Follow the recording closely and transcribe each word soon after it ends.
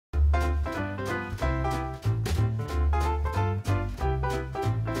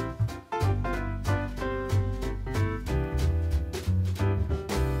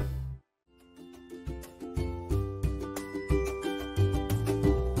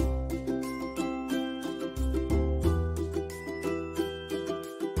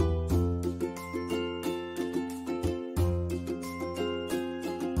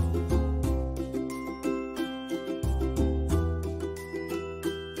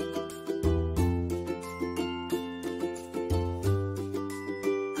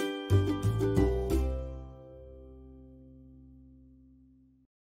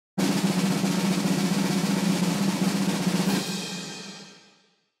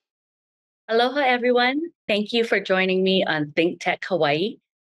Aloha, everyone. Thank you for joining me on ThinkTech Hawaii.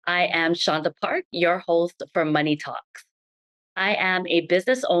 I am Chanda Park, your host for Money Talks. I am a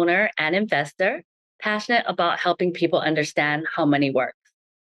business owner and investor, passionate about helping people understand how money works.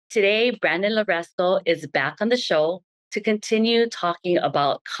 Today, Brandon Lorezco is back on the show to continue talking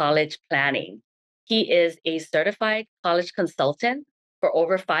about college planning. He is a certified college consultant for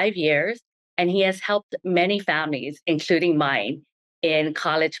over 5 years, and he has helped many families, including mine, in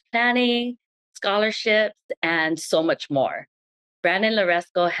college planning, scholarships, and so much more. Brandon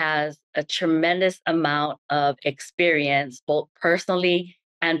Lorezco has a tremendous amount of experience, both personally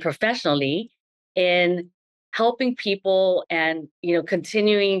and professionally, in helping people and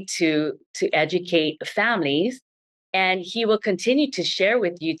continuing to educate families. And he will continue to share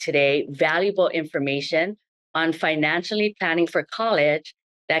with you today valuable information on financially planning for college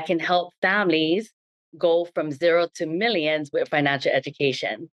that can help families go from zero to millions with financial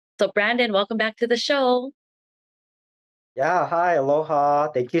education. So, Brandon, welcome back to the show. Yeah, hi, aloha.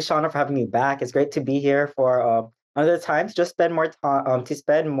 Thank you, Shauna, for having me back. It's great to be here for another time to just spend more time to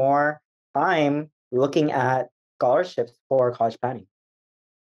spend more time looking at scholarships for college planning.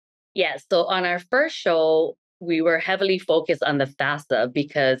 Yes. So on our first show, we were heavily focused on the FAFSA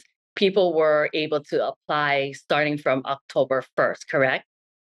because people were able to apply starting from October 1st, correct?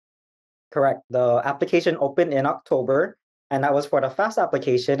 Correct. The application opened in October, and that was for the fast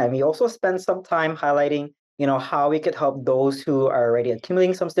application. And we also spent some time highlighting, how we could help those who are already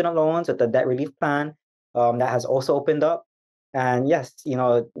accumulating some student loans with the debt relief plan that has also opened up. And yes,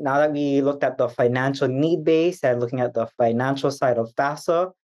 now that we looked at the financial need base and looking at the financial side of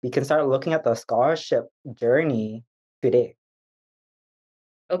FAFSA, we can start looking at the scholarship journey today.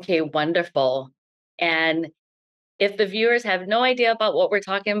 Okay, wonderful. And if the viewers have no idea about what we're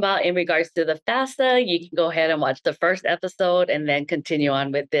talking about in regards to the FAFSA, you can go ahead and watch the first episode and then continue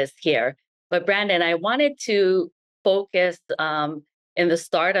on with this here. But Brandon, I wanted to focus in the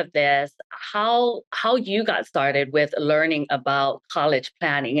start of this how you got started with learning about college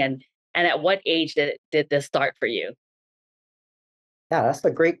planning and at what age did this start for you? Yeah, that's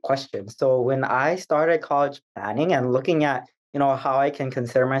a great question. So when I started college planning and looking at, how I can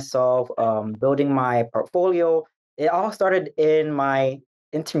consider myself building my portfolio, it all started in my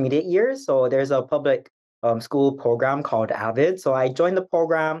intermediate years. So there's a public school program called AVID. So I joined the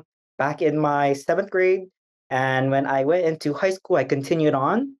program back in my seventh grade. And when I went into high school, I continued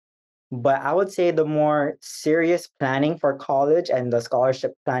on. But I would say the more serious planning for college and the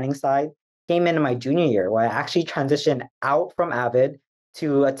scholarship planning side came in my junior year, where I actually transitioned out from AVID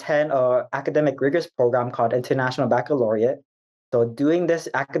to attend a academic rigorous program called International Baccalaureate. So doing this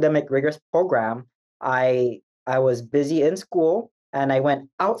academic rigorous program, I was busy in school and I went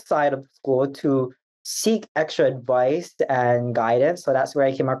outside of school to seek extra advice and guidance. So that's where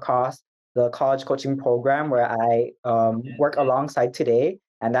I came across the college coaching program where I work alongside today,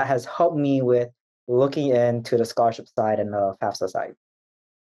 and that has helped me with looking into the scholarship side and the FAFSA side.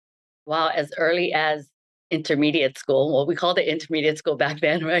 Wow, as early as intermediate school. Well, we called it intermediate school back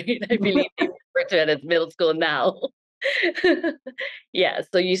then, right? I believe they refer to it as middle school now. Yeah,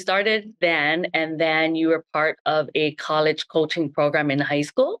 so you started then, and then you were part of a college coaching program in high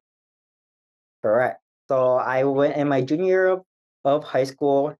school. Correct. So I went in my junior year of high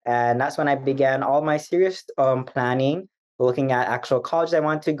school, and that's when I began all my serious planning, looking at actual college I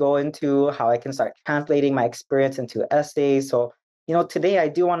want to go into, how I can start translating my experience into essays. So, today I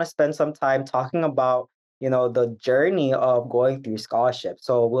do want to spend some time talking about, the journey of going through scholarships.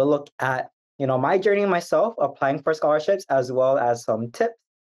 So we'll look at, my journey myself applying for scholarships as well as some tips.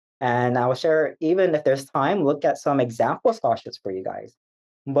 And I will share, even if there's time, look at some example scholarships for you guys.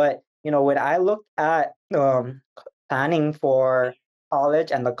 But when I looked at planning for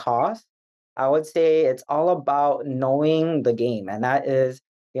college and the cost, I would say it's all about knowing the game, and that is,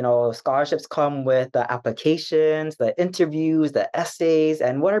 scholarships come with the applications, the interviews, the essays,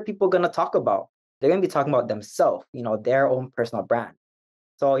 and what are people going to talk about? They're going to be talking about themselves, their own personal brand.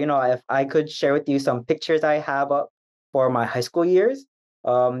 So, if I could share with you some pictures I have up for my high school years,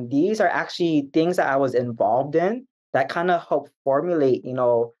 these are actually things that I was involved in that kind of helped formulate,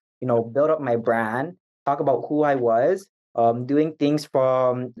 build up my brand, talk about who I was, doing things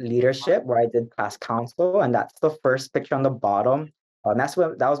from leadership where I did class council, and that's the first picture on the bottom. That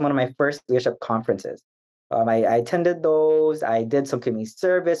was one of my first leadership conferences. I attended those. I did some community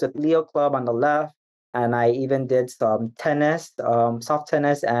service with Leo Club on the left, and I even did some tennis, soft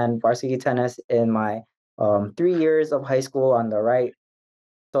tennis and varsity tennis in my 3 years of high school on the right.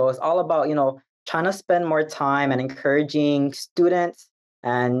 So it's all about, trying to spend more time and encouraging students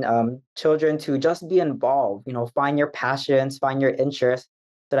and children to just be involved, find your passions, find your interests.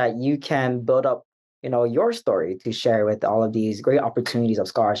 so that you can build up, your story to share with all of these great opportunities of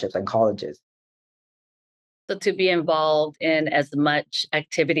scholarships and colleges. So to be involved in as much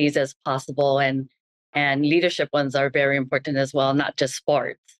activities as possible, and leadership ones are very important as well, not just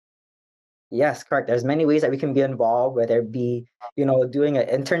sports. Yes, correct. There's many ways that we can be involved, whether it be, doing an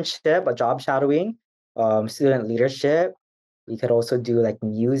internship, a job shadowing, student leadership. We could also do like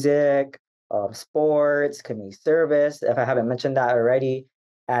music, sports, community service, if I haven't mentioned that already.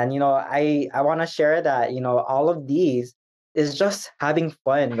 And I want to share that, all of these is just having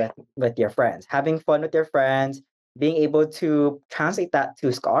fun with your friends, having fun with your friends, being able to translate that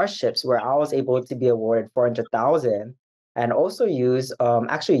to scholarships where I was able to be awarded 400,000 and also use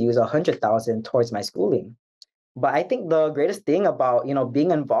 100,000 towards my schooling. But I think the greatest thing about,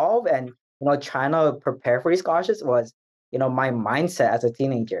 being involved and, trying to prepare for these scholarships was, my mindset as a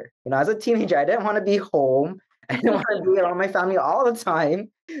teenager. As a teenager, I didn't want to be home. I didn't want to be around my family all the time.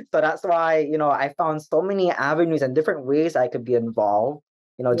 So that's why, I found so many avenues and different ways I could be involved.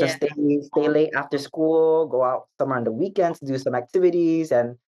 Just Yeah. stay late after school, go out somewhere on the weekends, do some activities.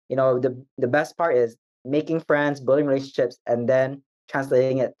 And, the best part is making friends, building relationships, and then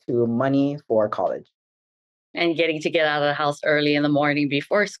translating it to money for college. And getting to get out of the house early in the morning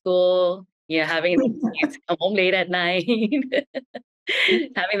before school, having the excuse to come home late at night,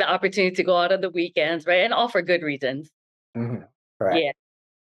 having the opportunity to go out on the weekends, right? And all for good reasons. Mhm. Correct. Yeah.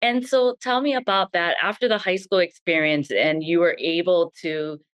 And so tell me about that after the high school experience and you were able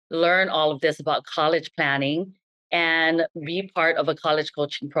to learn all of this about college planning and be part of a college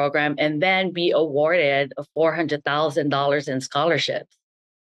coaching program and then be awarded $400,000 in scholarships.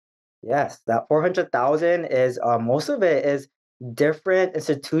 Yes, that 400,000 is most of it is different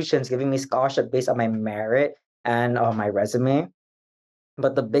institutions giving me scholarship based on my merit and my resume.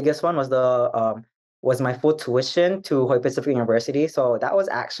 But the biggest one was my full tuition to Hawaii Pacific University. So that was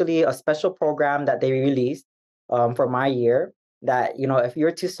actually a special program that they released for my year. That if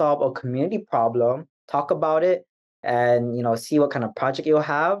you're to solve a community problem, talk about it, and see what kind of project you'll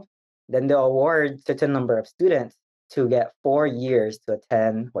have, then they'll award certain number of students to get 4 years to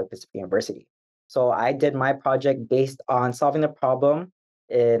attend Hawaii Pacific University. So I did my project based on solving the problem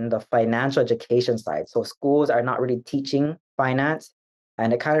in the financial education side. So schools are not really teaching finance,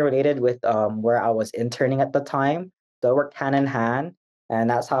 and it kind of related with where I was interning at the time. So it worked hand in hand, and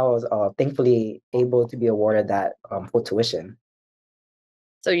that's how I was thankfully able to be awarded that full tuition.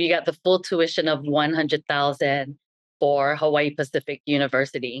 So you got the full tuition of 100,000 for Hawaii Pacific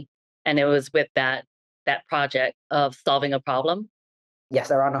University, and it was with that project of solving a problem. Yes,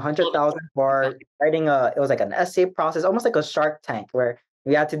 around Solving 100,000 a for problem. writing it was like an essay process, almost like a Shark Tank, where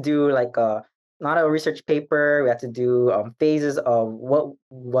we had to do like a not a research paper. We had to do phases of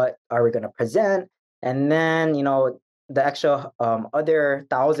what are we going to present, and then the extra other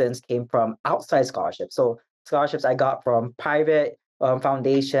thousands came from outside scholarships. So scholarships I got from private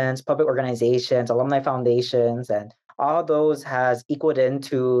foundations, public organizations, alumni foundations, and all those has equaled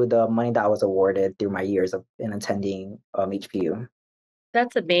into the money that I was awarded through my years of in attending HPU.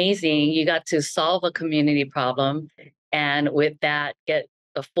 That's amazing. You got to solve a community problem and with that get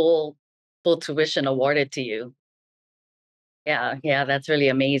the full tuition awarded to you. Yeah, yeah, that's really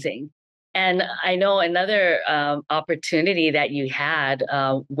amazing. And I know another opportunity that you had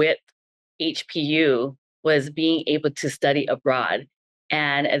with HPU was being able to study abroad.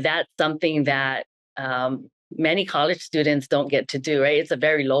 And that's something that many college students don't get to do, right? It's a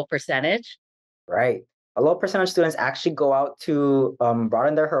very low percentage. Right. A low percentage of students actually go out to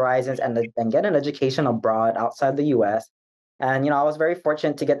broaden their horizons and get an education abroad outside the US. And I was very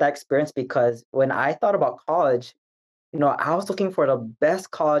fortunate to get that experience because when I thought about college, I was looking for the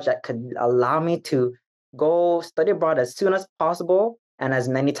best college that could allow me to go study abroad as soon as possible and as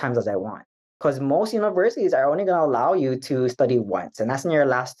many times as I want. Because most universities are only going to allow you to study once, and that's in your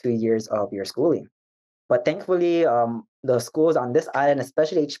last 2 years of your schooling. But thankfully, the schools on this island,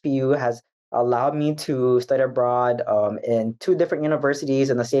 especially HPU, has allowed me to study abroad in two different universities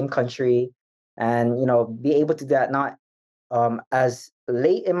in the same country, and be able to do that not as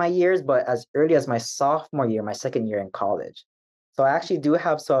late in my years, but as early as my sophomore year, my second year in college. So I actually do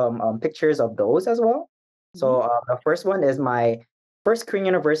have some pictures of those as well. Mhm. So the first one is my first Korean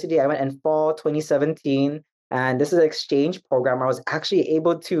university. I went in fall 2017, and this is an exchange program. I was actually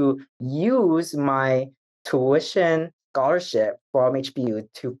able to use my tuition scholarship from HBU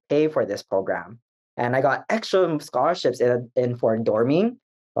to pay for this program. And I got extra scholarships in for dorming.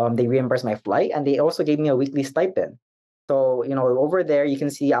 They reimbursed my flight, and they also gave me a weekly stipend. So, over there you can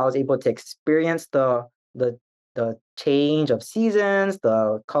see I was able to experience the the change of seasons,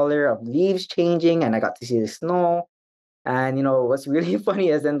 the color of leaves changing, and I got to see the snow. And what's really funny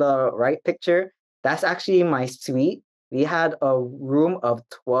is in the right picture, that's actually my suite. We had a room of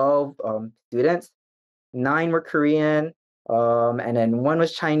 12 students. Nine were Korean, and then one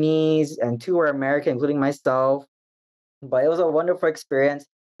was Chinese, and two were American, including myself. But it was a wonderful experience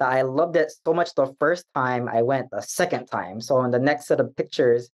that I loved it so much the first time I went the second time. So in the next set of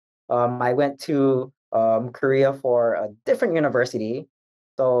pictures, I went to Korea for a different university.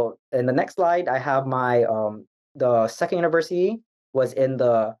 So in the next slide, I have my the second university was in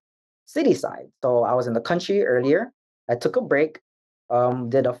the city side. So I was in the country earlier. I took a break,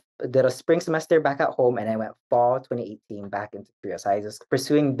 did a spring semester back at home, and I went fall 2018 back into Korea. So I was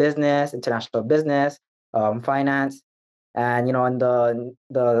pursuing business, international business, finance, and on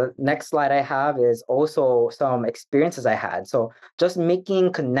the next slide I have is also some experiences I had. So just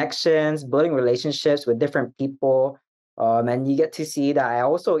making connections, building relationships with different people, and you get to see that I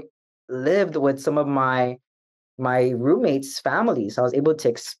also lived with some of my roommates' families. I was able to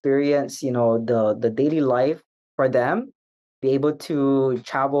experience, the daily life for them, be able to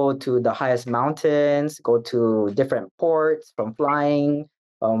travel to the highest mountains, go to different ports from flying,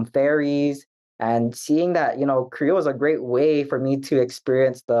 ferries, and seeing that, Korea was a great way for me to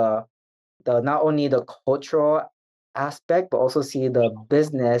experience the not only the cultural aspect, but also see the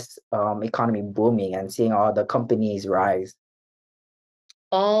business economy booming and seeing all the companies rise.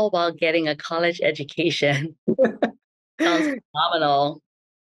 All while getting a college education. Sounds phenomenal.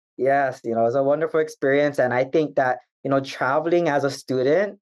 Yes, it's a wonderful experience. And I think that, traveling as a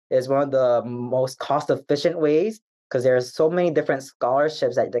student is one of the most cost efficient ways because there's so many different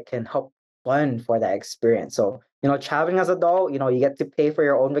scholarships that can help fund for that experience. So, traveling as adult, you get to pay for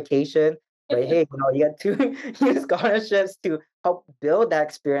your own vacation, but hey, you get to use scholarships to help build that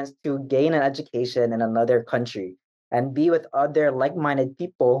experience to gain an education in another country and be with other like-minded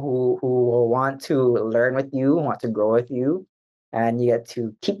people who will want to learn with you, want to grow with you, and you get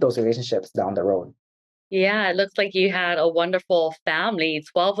to keep those relationships down the road. Yeah, it looks like you had a wonderful family,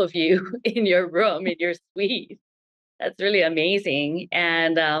 12 of you in your room, in your suite. That's really amazing.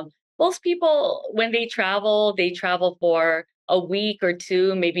 And most people, when they travel for a week or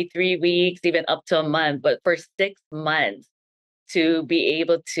two, maybe 3 weeks, even up to a month. But for 6 months, to be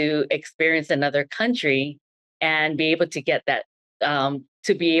able to experience another country and be able to get that,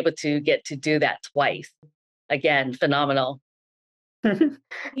 to be able to get to do that twice. Again, phenomenal.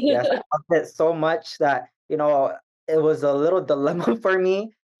 Yes, I loved it so much that, it was a little dilemma for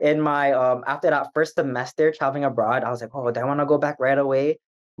me in my after that first semester traveling abroad. I was like, oh, do I want to go back right away?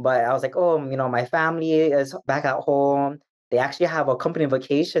 But I was like, oh, my family is back at home. They actually have a company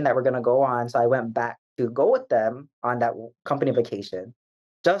vacation that we're gonna go on. So I went back to go with them on that company vacation,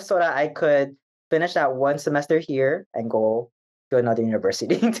 just so that I could finish that one semester here and go to another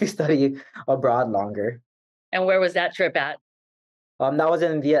university to study abroad longer. And where was that trip at? That was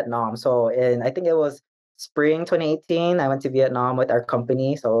in Vietnam. So I think it was spring 2018, I went to Vietnam with our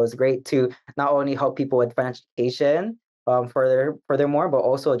company. So it was great to not only help people with financial education, furthermore, but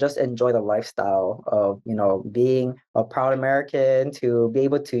also just enjoy the lifestyle of, being a proud American to be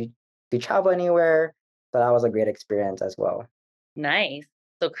able to travel anywhere. So that was a great experience as well. Nice.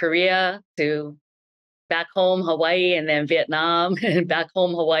 So Korea to back home, Hawaii, and then Vietnam, and back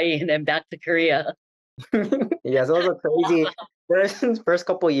home, Hawaii, and then back to Korea. Yes, it was a crazy first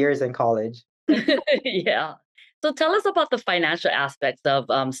couple years in college. Yeah. So tell us about the financial aspects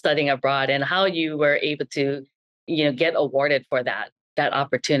of studying abroad and how you were able to, get awarded for that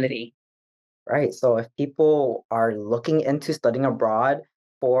opportunity. Right. So if people are looking into studying abroad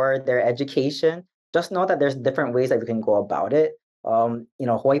for their education, just know that there's different ways that we can go about it.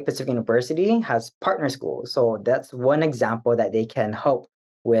 Hawaii Pacific University has partner schools. So that's one example that they can help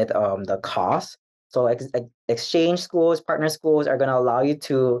with the cost. So exchange schools, partner schools are going to allow you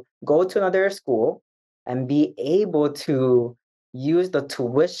to go to another school and be able to use the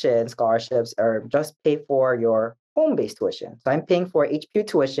tuition scholarships or just pay for your home-based tuition. So I'm paying for HPU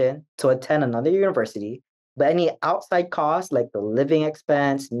tuition to attend another university, but any outside costs like the living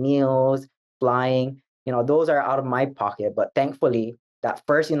expense, meals, flying, those are out of my pocket. But thankfully, that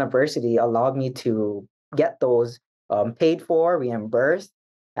first university allowed me to get those paid for, reimbursed,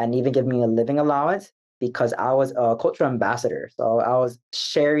 and even give me a living allowance because I was a cultural ambassador. So I was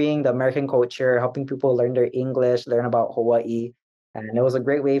sharing the American culture, helping people learn their English, learn about Hawaii. And it was a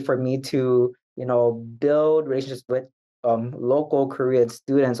great way for me to, build relationships with local Korean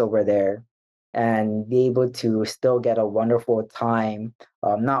students over there and be able to still get a wonderful time,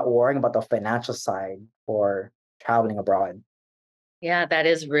 not worrying about the financial side for traveling abroad. Yeah, that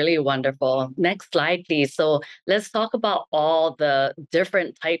is really wonderful. Next slide, please. So let's talk about all the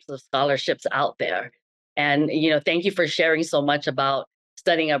different types of scholarships out there And thank you for sharing so much about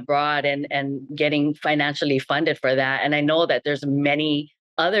studying abroad and getting financially funded for that. And I know that there's many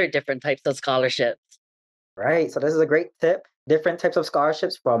other different types of scholarships. Right. So this is a great tip. Different types of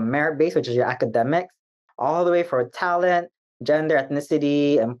scholarships from merit-based, which is your academics, all the way for talent, gender,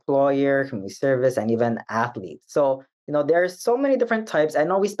 ethnicity, employer, community service, and even athletes. So, there's so many different types. I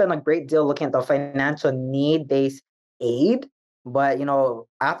know we spend a great deal looking at the financial need-based aid, but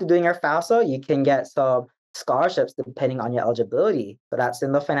after doing your FAFSA, you can get some scholarships depending on your eligibility. So that's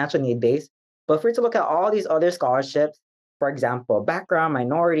in the financial need base. But for you to look at all these other scholarships, for example, background,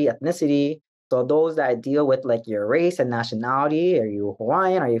 minority, ethnicity, so those that deal with like your race and nationality, are you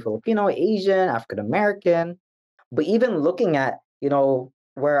Hawaiian, are you Filipino, Asian, African American? But even looking at,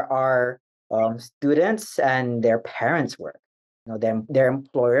 where our students and their parents work, their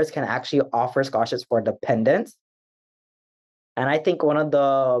employers can actually offer scholarships for dependents. And I think one of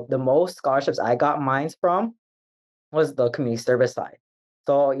the most scholarships I got mines from was the community service side.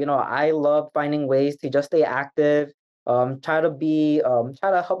 So, I love finding ways to just stay active, try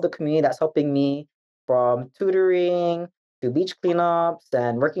to help the community that's helping me, from tutoring to beach cleanups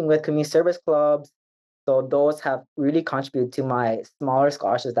and working with community service clubs. So those have really contributed to my smaller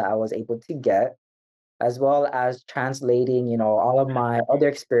scholarships that I was able to get, as well as translating, all of my other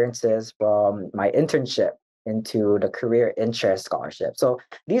experiences from my internship into the career interest scholarship. So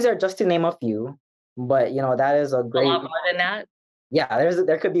these are just to name a few, but that is a A great, lot more than that. yeah,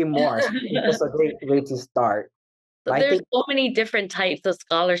 there could be more. So it's just a great way to start. So But I there's think so many different types of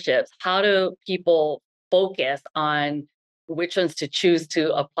scholarships. How do people focus on which ones to choose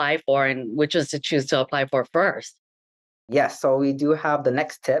to apply for and which ones to choose to apply for first? yes, so we do have the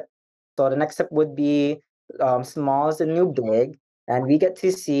next tip. So the next tip would be, small is the new big, and we get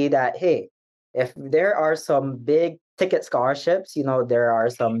to see that, hey, if there are some big ticket scholarships, there are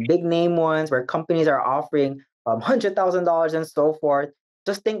some big name ones where companies are offering $100,000 and so forth.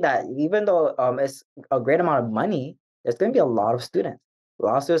 Just think that even though it's a great amount of money, there's going to be a lot of students. A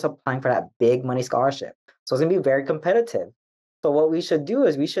lot of students applying for that big money scholarship. So it's going to be very competitive. So what we should do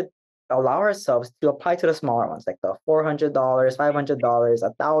is we should allow ourselves to apply to the smaller ones, like the $400, $500,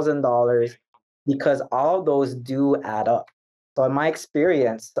 $1,000, because all those do add up. So in my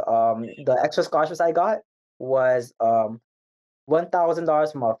experience, the extra scholarships I got was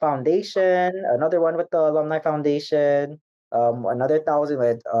 $1,000 from a foundation, another one with the alumni foundation, another thousand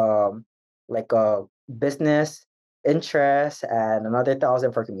with like a business interest, and another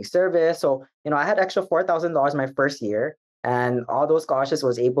thousand for community service. So I had extra $4,000 my first year, and all those scholarships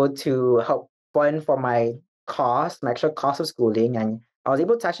was able to help fund for my cost, my extra cost of schooling, and I was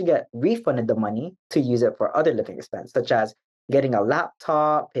able to actually get refunded the money to use it for other living expense, such as getting a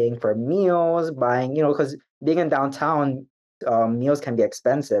laptop, paying for meals, buying, because being in downtown, meals can be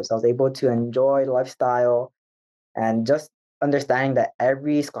expensive. So I was able to enjoy the lifestyle, and just understanding that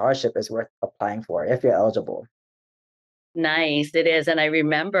every scholarship is worth applying for if you're eligible. Nice, it is. And I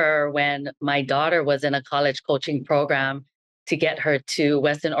remember when my daughter was in a college coaching program to get her to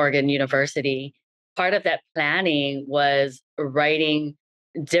Western Oregon University, part of that planning was writing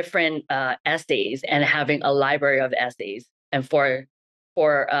different essays and having a library of essays. And for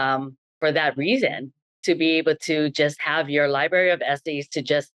that reason, to be able to just have your library of essays to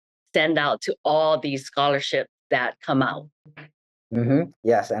just send out to all these scholarships that come out.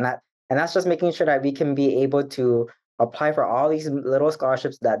 Yes, and that's just making sure that we can be able to apply for all these little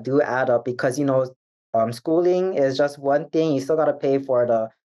scholarships that do add up, because schooling is just one thing. You still got to pay for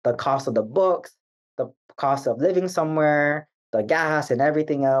the cost of the books, the cost of living somewhere, the gas, and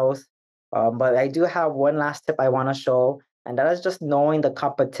everything else. But I do have one last tip I want to show, and that is just knowing the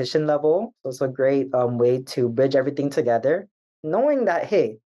competition level. So it's a great way to bridge everything together, knowing that,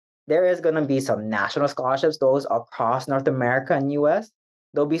 hey, there is going to be some national scholarships, those across North America and US.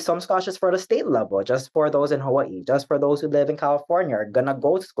 There'll be some scholarships for the state level, just for those in Hawaii, just for those who live in California, are going to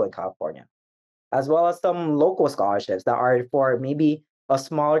go to school in California, as well as some local scholarships that are for maybe a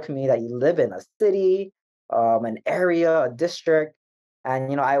smaller community that you live in, a city, an area, a district.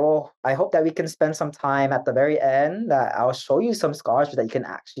 And I hope that we can spend some time at the very end that I'll show you some scholarships that you can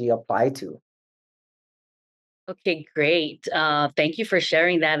actually apply to. Okay, great. Thank you for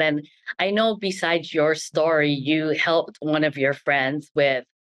sharing that. And I know besides your story, you helped one of your friends with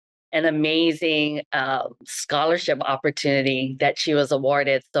an amazing scholarship opportunity that she was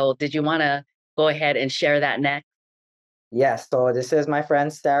awarded. So, did you want to go ahead and share that next? Yes, so this is my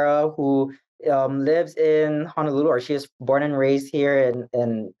friend Sarah, who lives in Honolulu, or she is born and raised here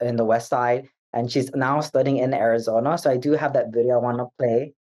in the West Side, and she's now studying in Arizona. So I do have that video I want to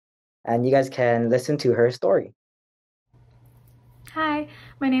play, and you guys can listen to her story. Hi,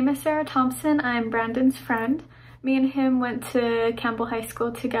 My name is Sarah Thompson. I'm Brandon's friend. Me and him went to Campbell High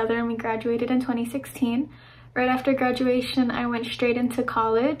School together and we graduated in 2016. Right after graduation, I went straight into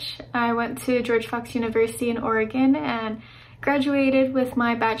college. I went to George Fox University in Oregon and graduated with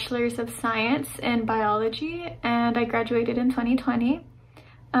my Bachelor's of Science in Biology, and I graduated in 2020.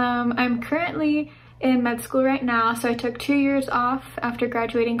 I'm currently in med school right now, so I took 2 years off after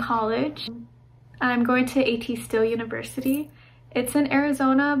graduating college. I'm going to AT Still University. It's in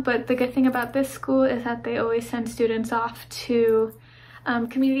Arizona, but the good thing about this school is that they always send students off to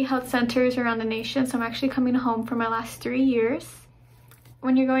community health centers around the nation, so I'm actually coming home for my last 3 years.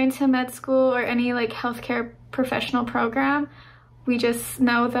 When you're going to med school or any like healthcare professional program, we just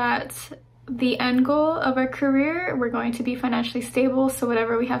know that the end goal of our career, we're going to be financially stable, so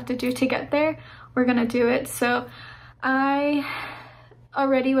whatever we have to do to get there, we're gonna do it. So I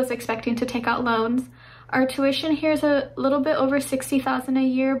already was expecting to take out loans. Our tuition here is a little bit over $60,000 a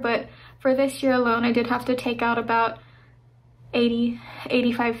year, but for this year alone, I did have to take out about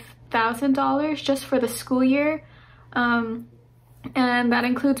 $85,000 just for the school year. And that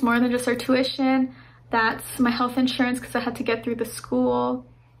includes more than just our tuition. That's my health insurance because I had to get through the school.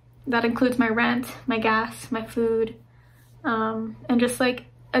 That includes my rent, my gas, my food, and just like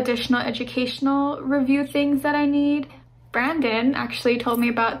additional educational review things that I need. Brandon actually told me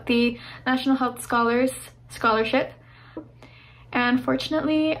about the National Health Scholars Scholarship, and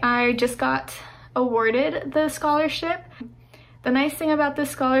fortunately I just got awarded the scholarship. The nice thing about this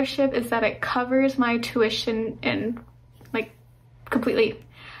scholarship is that it covers my tuition in like completely.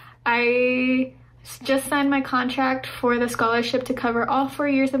 I just signed my contract for the scholarship to cover all 4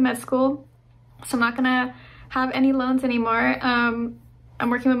 years of med school, so I'm not gonna have any loans anymore. I'm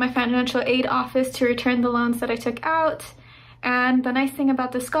working with my financial aid office to return the loans that I took out. And the nice thing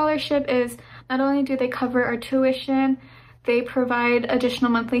about the scholarship is not only do they cover our tuition, they provide additional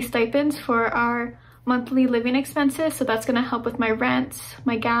monthly stipends for our monthly living expenses. So that's gonna help with my rent,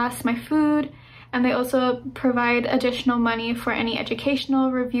 my gas, my food. And they also provide additional money for any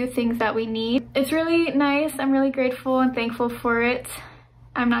educational review things that we need. It's really nice. I'm really grateful and thankful for it.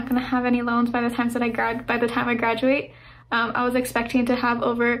 I'm not gonna have any loans by the time I graduate. I was expecting to have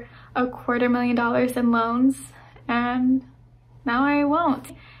over $250,000 in loans, and now I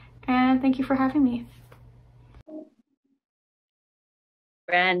won't. And thank you for having me.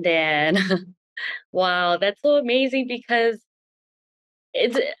 Brandon. Wow, that's so amazing because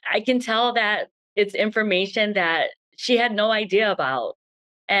it's I can tell that it's information that she had no idea about.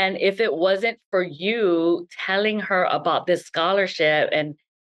 And if it wasn't for you telling her about this scholarship and,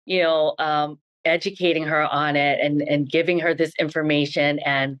 you know, educating her on it and giving her this information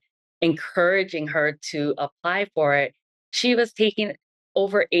and encouraging her to apply for it, she was taking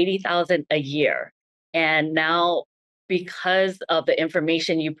over 80,000 a year. And now, because of the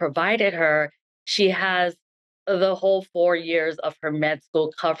information you provided her, she has the whole 4 years of her med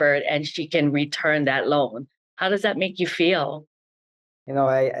school covered and she can return that loan. How does that make you feel?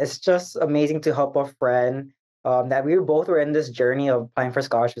 It's just amazing to help a friend. That we both were in this journey of applying for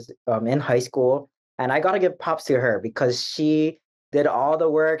scholarships in high school, and I gotta give props to her because she did all the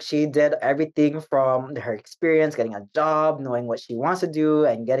work. She did everything from her experience, getting a job, knowing what she wants to do,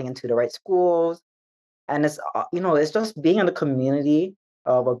 and getting into the right schools. And it's just being in a community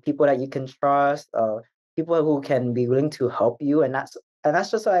of people that you can trust, people who can be willing to help you, and that's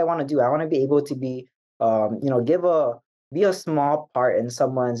just what I want to do. I want to be able to be, give a be a small part in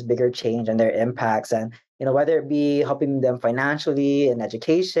someone's bigger change and their impacts, and whether it be helping them financially in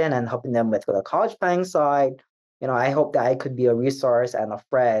education and helping them with the college planning side. I hope that I could be a resource and a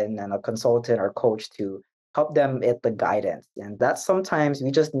friend and a consultant or coach to help them with the guidance, and that's sometimes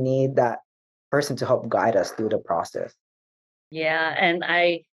we just need that person to help guide us through the process. Yeah, and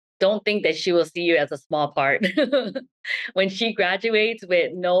I don't think that she will see you as a small part. When she graduates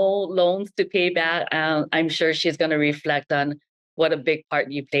with no loans to pay back, I'm sure she's going to reflect on what a big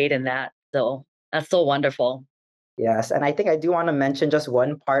part you played in that. So that's so wonderful. Yes, and I think I do want to mention just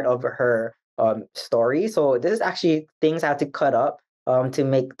one part of her story. So this is actually things I had to cut up to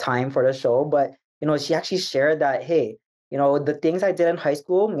make time for the show. But she actually shared that, hey, the things I did in high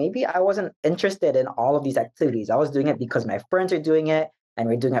school, maybe I wasn't interested in all of these activities. I was doing it because my friends are doing it and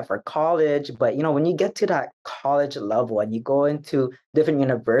we're doing it for college. But when you get to that college level and you go into different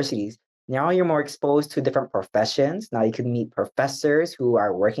universities, now you're more exposed to different professions. Now you can meet professors who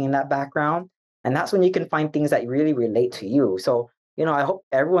are working in that background, and that's when you can find things that really relate to you. So, I hope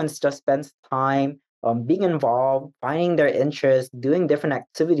everyone just spends time being involved, finding their interests, doing different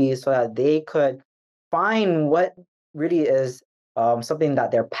activities so that they could find what really is something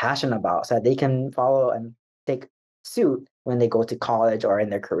that they're passionate about so that they can follow and take suit when they go to college or in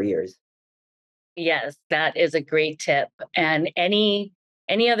their careers. Yes, that is a great tip. And any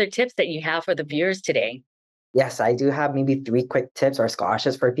other tips that you have for the viewers today? Yes, I do have maybe 3 quick tips or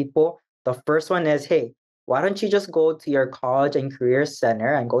scholarships for people. The first one is, hey, why don't you just go to your college and career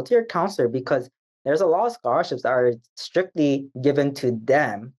center and go to your counselor, because there's a lot of scholarships that are strictly given to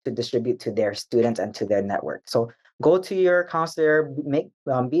them to distribute to their students and to their network. So go to your counselor,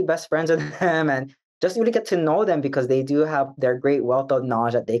 be best friends with them, and just really get to know them, because they do have their great wealth of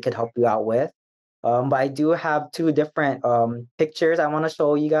knowledge that they could help you out with. But I do have 2 different pictures I want to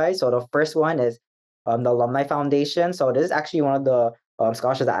show you guys. So the first one is the Alumni Foundation. So this is actually one of the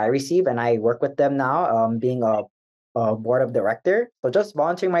scholarships that I receive, and I work with them now, being a board of director. So just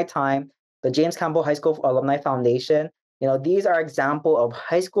volunteering my time. The James Campbell High School Alumni Foundation. These are example of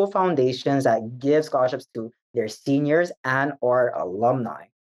high school foundations that give scholarships to their seniors and or alumni.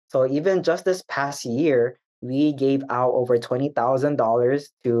 So even just this past year, we gave out over $20,000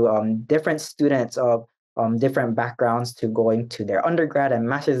 to different students of different backgrounds to go into their undergrad and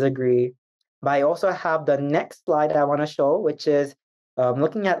master's degree. But I also have the next slide I want to show, which is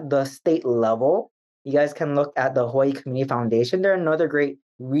looking at the state level. You guys can look at the Hawaii Community Foundation. They're another great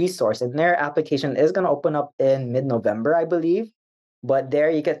resource, and their application is going to open up in mid-November, I believe. But there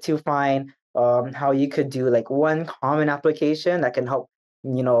you get to find how you could do like one common application that can help,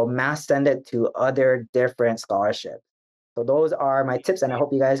 mass send it to other different scholarships. So those are my tips, and I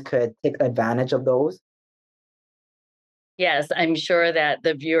hope you guys could take advantage of those. Yes, I'm sure that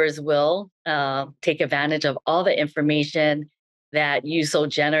the viewers will take advantage of all the information that you so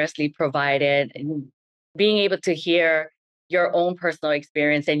generously provided, and being able to hear your own personal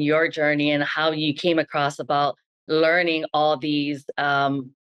experience and your journey and how you came across about learning all these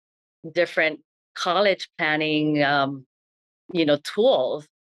different college planning tools,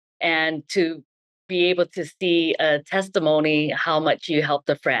 and to be able to see a testimony how much you helped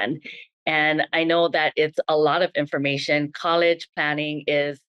a friend. And I know that it's a lot of information. College planning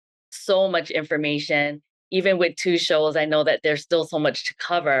is so much information. Even with 2 shows, I know that there's still so much to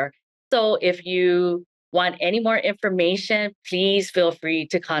cover. So if you want any more information, please feel free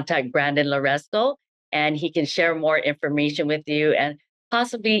to contact Brandon Lorezco, and he can share more information with you and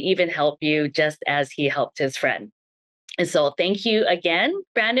possibly even help you just as he helped his friend. And so thank you again,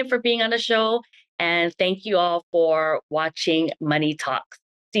 Brandon, for being on the show. And thank you all for watching Money Talks.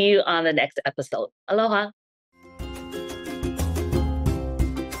 See you on the next episode. Aloha.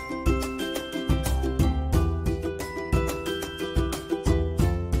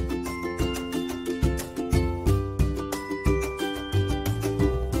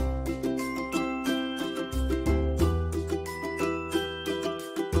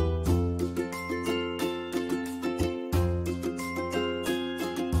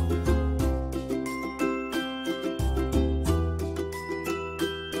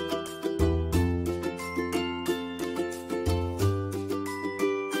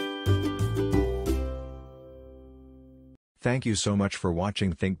 Thank you so much for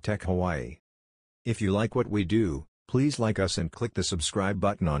watching ThinkTech Hawaii. If you like what we do, please like us and click the subscribe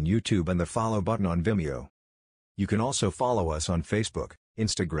button on YouTube and the follow button on Vimeo. You can also follow us on Facebook,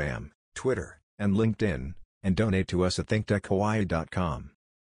 Instagram, Twitter, and LinkedIn, and donate to us at thinktechhawaii.com.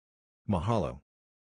 Mahalo.